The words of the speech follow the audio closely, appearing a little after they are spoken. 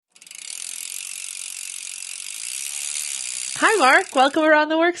Hi, Mark. Welcome around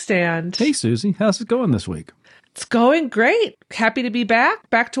the workstand. Hey, Susie. How's it going this week? It's going great. Happy to be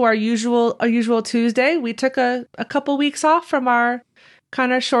back to our usual Tuesday. We took a couple weeks off from our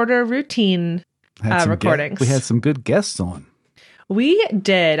kind of shorter routine recordings. We had some good guests on. We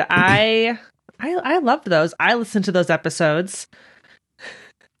did. I loved those. I listened to those episodes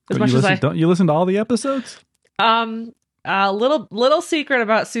Don't you listen to all the episodes? Little secret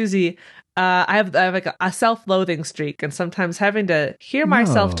about Susie. I have like a self-loathing streak, and sometimes having to hear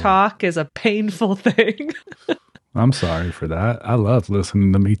myself talk is a painful thing. I'm sorry for that. I love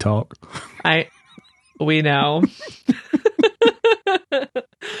listening to me talk. We know.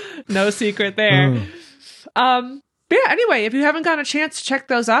 No secret there. But yeah, anyway, if you haven't gotten a chance to check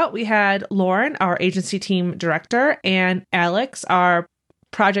those out, we had Lauren, our agency team director, and Alex, our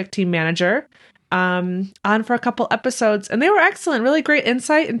project team manager, on for a couple episodes, and they were excellent. Really great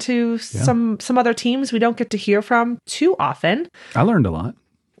insight into some other teams we don't get to hear from too often. I learned a lot.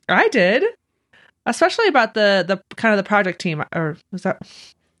 I did, especially about the kind of the project team, or was that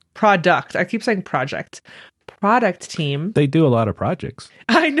product? I keep saying product team. They do a lot of projects.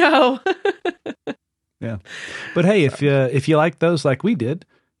 I know. Yeah, but hey, if you like those like we did,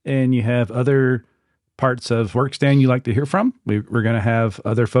 and you have other parts of Workstand you like to hear from, we're going to have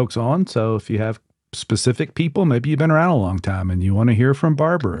other folks on. So if you have specific people, maybe you've been around a long time and you want to hear from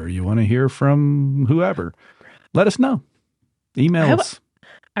Barbara, or you want to hear from whoever, let us know. Email us.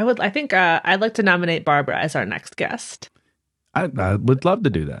 I think I'd like to nominate Barbara as our next guest. I would love to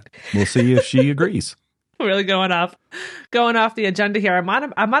do that. We'll see if she agrees. Really going off the agenda here. I'm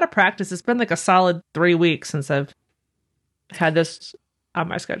out of practice. It's been like a solid 3 weeks since I've had this on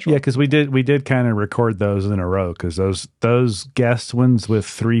my schedule. Yeah, because we did kind of record those in a row, because those guest ones with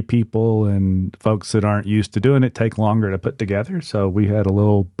 3 people and folks that aren't used to doing it take longer to put together. So we had a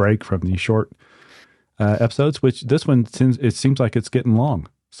little break from these short episodes, which this one seems like it's getting long.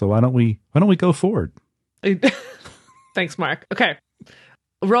 So why don't we go forward? Thanks, Mark. Okay,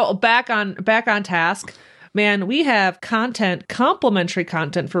 roll back on task. Man, we have complimentary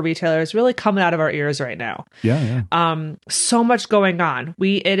content for retailers really coming out of our ears right now. Yeah. So much going on.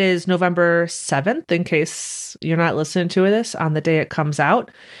 It is November 7th, in case you're not listening to this on the day it comes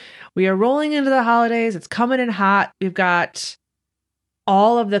out. We are rolling into the holidays. It's coming in hot. We've got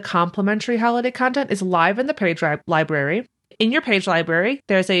all of the complimentary holiday content is live in the page library. In your page library,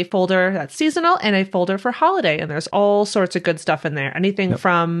 there's a folder that's seasonal and a folder for holiday, and there's all sorts of good stuff in there. Anything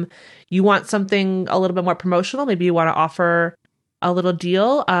from you want something a little bit more promotional, maybe you want to offer a little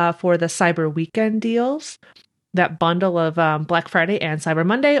deal for the Cyber Weekend deals, that bundle of Black Friday and Cyber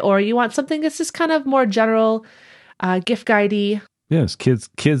Monday, or you want something that's just kind of more general gift guide-y. Yes,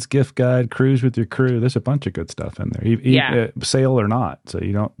 kids gift guide, cruise with your crew. There's a bunch of good stuff in there, sale or not. So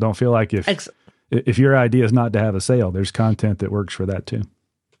you don't feel like if your idea is not to have a sale, there's content that works for that too.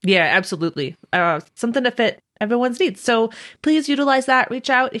 Yeah, absolutely. Something to fit everyone's needs. So please utilize that. Reach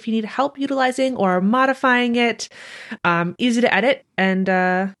out if you need help utilizing or modifying it. Easy to edit.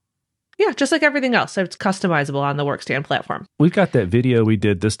 And just like everything else, it's customizable on the Workstand platform. We've got that video we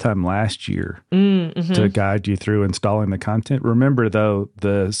did this time last year to guide you through installing the content. Remember, though,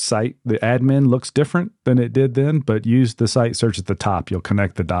 the site, the admin looks different than it did then, but use the site search at the top. You'll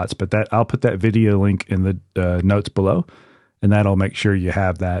connect the dots. But I'll put that video link in the notes below, and that'll make sure you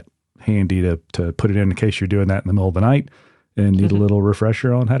have that handy to put it in case you're doing that in the middle of the night and need a little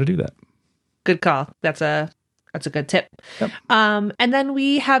refresher on how to do that. Good call. That's a good tip. Yep. And then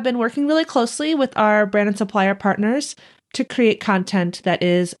we have been working really closely with our brand and supplier partners to create content that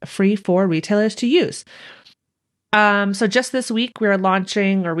is free for retailers to use. So just this week, we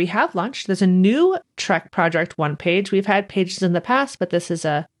have launched, there's a new Trek Project One page. We've had pages in the past, but this is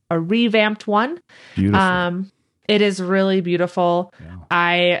a revamped one. Beautiful. It is really beautiful.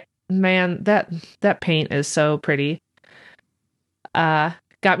 Yeah. That paint is so pretty.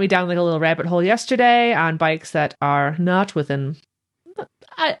 Got me down like a little rabbit hole yesterday on bikes that are not within.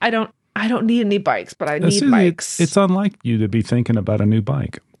 I don't need any bikes, but I need bikes. It's unlike you to be thinking about a new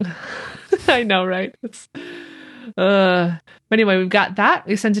bike. I know, right? Anyway, we've got that.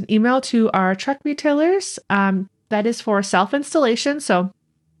 We sent an email to our truck retailers. That is for self-installation. So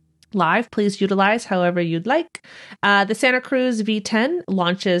live, please utilize however you'd like. The Santa Cruz V10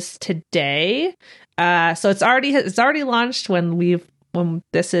 launches today. So it's already launched when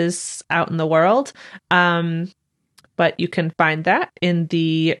this is out in the world. But you can find that in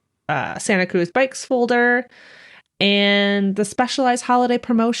the Santa Cruz Bikes folder. And the Specialized holiday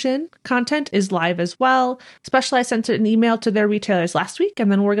promotion content is live as well. Specialized sent an email to their retailers last week,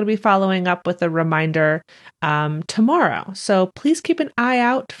 and then we're going to be following up with a reminder tomorrow. So please keep an eye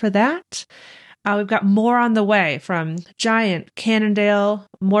out for that. We've got more on the way from Giant, Cannondale,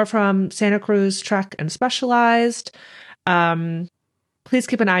 more from Santa Cruz, Trek, and Specialized. Please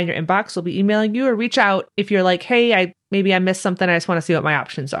keep an eye on your inbox. We'll be emailing you or reach out if you're like, hey, maybe I missed something. I just want to see what my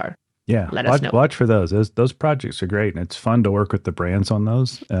options are. Yeah, let us know. Watch for those. Those projects are great, and it's fun to work with the brands on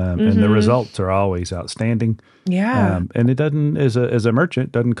those. And the results are always outstanding. Yeah, and it doesn't, as a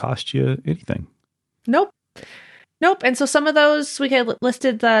merchant, doesn't cost you anything. Nope. And so some of those we had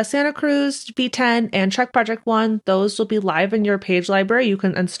listed: the Santa Cruz V10 and Trek Project 1. Those will be live in your page library. You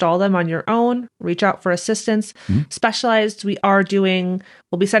can install them on your own. Reach out for assistance. Specialized, we'll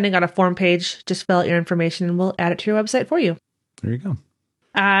be sending out a form page. Just fill out your information, and we'll add it to your website for you. There you go.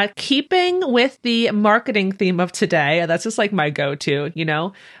 Keeping with the marketing theme of today, that's just like my go-to,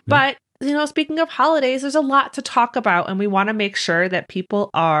 But, speaking of holidays, there's a lot to talk about, and we want to make sure that people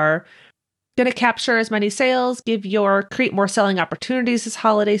are going to capture as many sales, create more selling opportunities this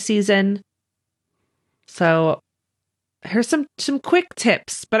holiday season. So here's some quick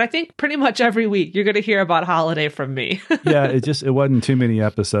tips, but I think pretty much every week you're going to hear about holiday from me. Yeah, it wasn't too many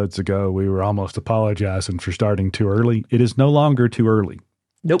episodes ago. We were almost apologizing for starting too early. It is no longer too early.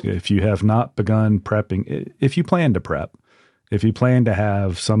 Nope. If you have not begun prepping, if you plan to prep, if you plan to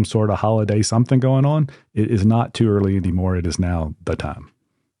have some sort of holiday something going on, it is not too early anymore. It is now the time.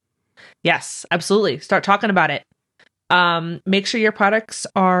 Yes, absolutely. Start talking about it. Make sure your products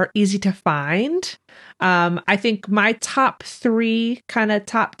are easy to find. I think my top 3 kind of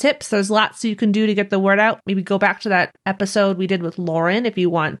top tips, there's lots you can do to get the word out. Maybe go back to that episode we did with Lauren if you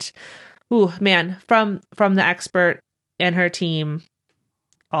want. From the expert and her team.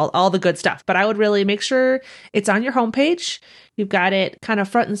 All the good stuff. But I would really make sure it's on your homepage. You've got it kind of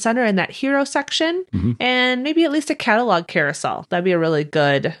front and center in that hero section, and maybe at least a catalog carousel. That'd be a really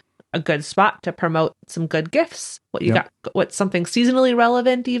good spot to promote some good gifts. What you got, what's something seasonally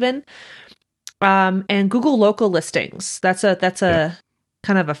relevant even. And Google local listings. That's a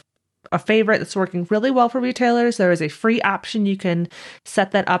kind of a favorite that's working really well for retailers. There is a free option. You can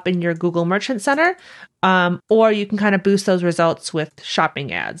set that up in your Google Merchant Center, or you can kind of boost those results with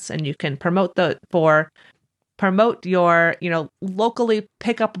shopping ads, and you can promote your, locally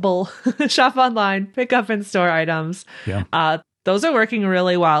pickupable shop online, pick up in store items. Yeah. Those are working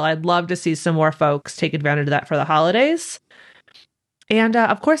really well. I'd love to see some more folks take advantage of that for the holidays. And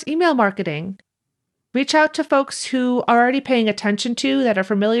of course, email marketing. Reach out to folks who are already paying attention to, that are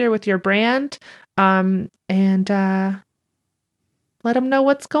familiar with your brand, and let them know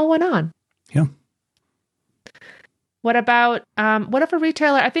what's going on. Yeah. What about, what if a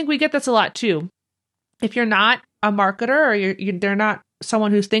retailer, I think we get this a lot too. If you're not a marketer, or they're not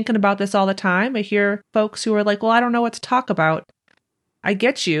someone who's thinking about this all the time, I hear folks who are like, well, I don't know what to talk about. I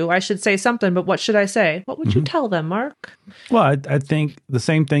get you. I should say something, but what should I say? What would you tell them, Mark? Well, I think the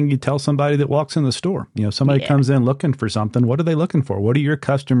same thing you tell somebody that walks in the store. Somebody comes in looking for something. What are they looking for? What are your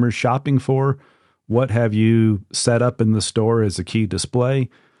customers shopping for? What have you set up in the store as a key display?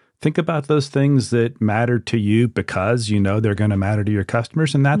 Think about those things that matter to you because they're going to matter to your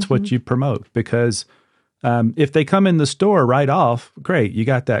customers, and that's what you promote. Because if they come in the store right off, great, you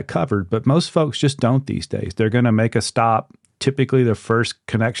got that covered. But most folks just don't these days. They're going to make a stop. Typically, the first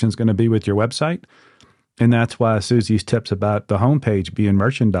connection is going to be with your website. And that's why Susie's tips about the homepage being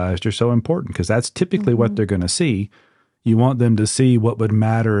merchandised are so important, because that's typically what they're going to see. You want them to see what would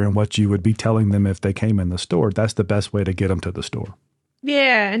matter and what you would be telling them if they came in the store. That's the best way to get them to the store.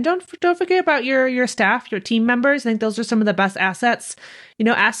 Yeah, and don't forget about your staff, your team members. I think those are some of the best assets.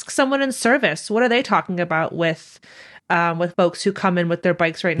 Ask someone in service. What are they talking about with folks who come in with their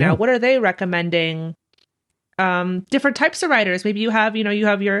bikes right now? What are they recommending? Different types of riders. Maybe you have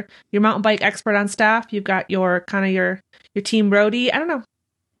your mountain bike expert on staff. You've got your team roadie. I don't know.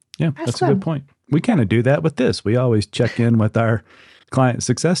 Yeah, that's a good point. We kind of do that with this. We always check in with our client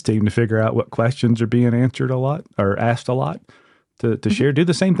success team to figure out what questions are being answered a lot or asked a lot to share. Do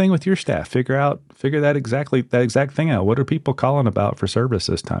the same thing with your staff. Figure that exact thing out. What are people calling about for service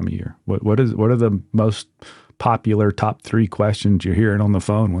this time of year? What are the most popular top 3 questions you're hearing on the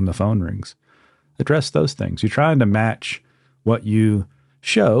phone when the phone rings? Address those things. You're trying to match what you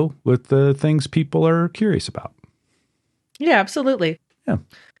show with the things people are curious about. Yeah, absolutely. Yeah.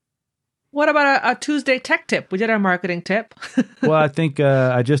 What about a Tuesday tech tip? We did our marketing tip. Well, I think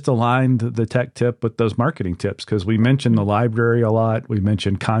I just aligned the tech tip with those marketing tips, because we mentioned the library a lot. We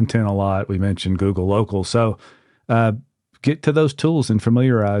mentioned content a lot. We mentioned Google Local. So get to those tools and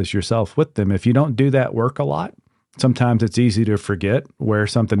familiarize yourself with them. If you don't do that work a lot, sometimes it's easy to forget where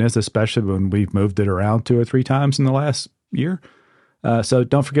something is, especially when we've moved it around 2 or 3 times in the last year. So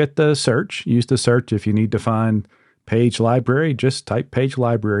don't forget the search. Use the search if you need to find page library, just type page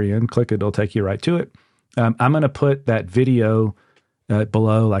library in, click it, it'll take you right to it. I'm going to put that video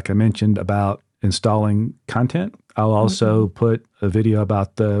below, like I mentioned, about installing content. I'll also put a video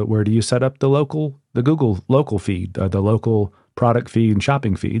about where do you set up the Google local feed, the local product feed and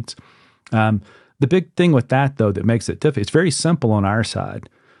shopping feeds. The big thing with that, though, that makes it difficult, it's very simple on our side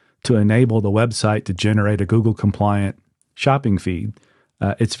to enable the website to generate a Google compliant shopping feed.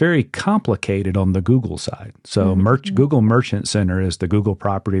 It's very complicated on the Google side. So Google Merchant Center is the Google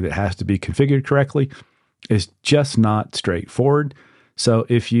property that has to be configured correctly. It's just not straightforward. So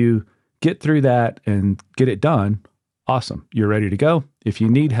if you get through that and get it done, awesome. You're ready to go. If you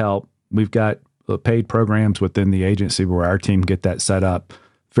need help, we've got paid programs within the agency where our team get that set up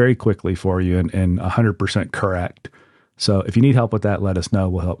very quickly for you and 100% correct. So if you need help with that, let us know.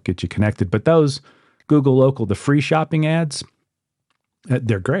 We'll help get you connected. But those Google Local, the free shopping ads,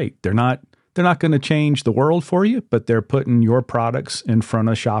 they're great. They're not going to change the world for you, but they're putting your products in front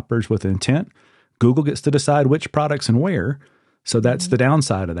of shoppers with intent. Google gets to decide which products and where. So that's the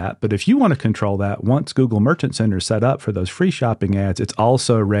downside of that. But if you want to control that, once Google Merchant Center is set up for those free shopping ads, it's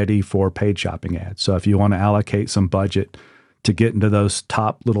also ready for paid shopping ads. So if you want to allocate some budget to get into those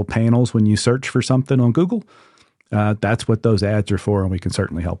top little panels when you search for something on Google, that's what those ads are for, and we can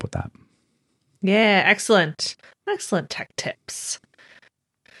certainly help with that. Yeah, excellent. Excellent tech tips.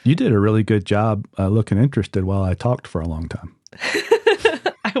 You did a really good job looking interested while I talked for a long time.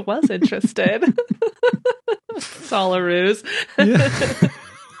 I was interested. It's all a ruse. Yeah.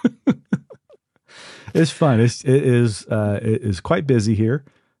 It's fun. It is quite busy here,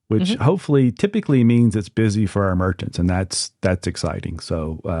 which hopefully typically means it's busy for our merchants, and that's exciting.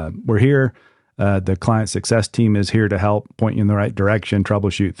 So we're here. The client success team is here to help point you in the right direction,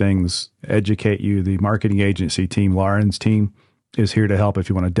 troubleshoot things, educate you. The marketing agency team, Lauren's team, is here to help if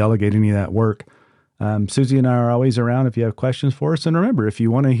you want to delegate any of that work. Susie and I are always around if you have questions for us. And remember, if you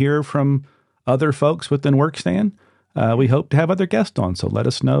want to hear from other folks within Workstand, we hope to have other guests on. So let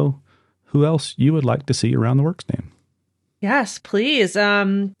us know who else you would like to see around the Workstand. Yes, please.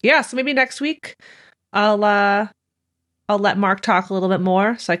 So maybe next week I'll let Mark talk a little bit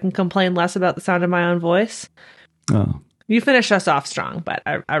more so I can complain less about the sound of my own voice. Oh. You finished us off strong, but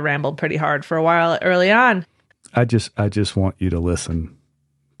I rambled pretty hard for a while early on. I just want you to listen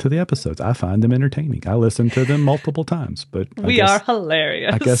to the episodes. I find them entertaining. I listen to them multiple times, but we are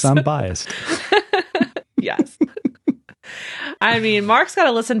hilarious. I guess I'm biased. Yes. I mean, Mark's got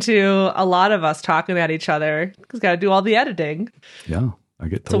to listen to a lot of us talking at each other. He's got to do all the editing. Yeah, I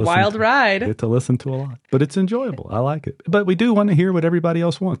get to. It's a wild ride. I get to listen to a lot, but it's enjoyable. I like it. But we do want to hear what everybody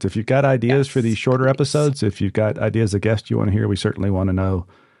else wants. If you've got ideas for these shorter episodes, if you've got ideas of guests you want to hear, we certainly want to know.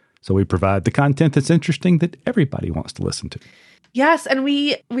 So we provide the content that's interesting that everybody wants to listen to. Yes, and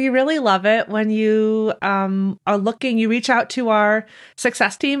we really love it when you you reach out to our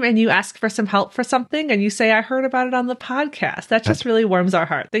success team and you ask for some help for something and you say, I heard about it on the podcast. That just really warms our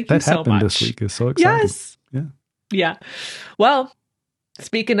heart. Thank you so much. That happened this week. It's so exciting. Yes. Yeah. Well,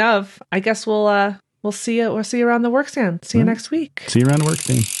 speaking of, I guess we'll see you around the Workstand. See you next week. See you around the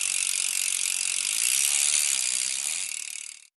Workstand.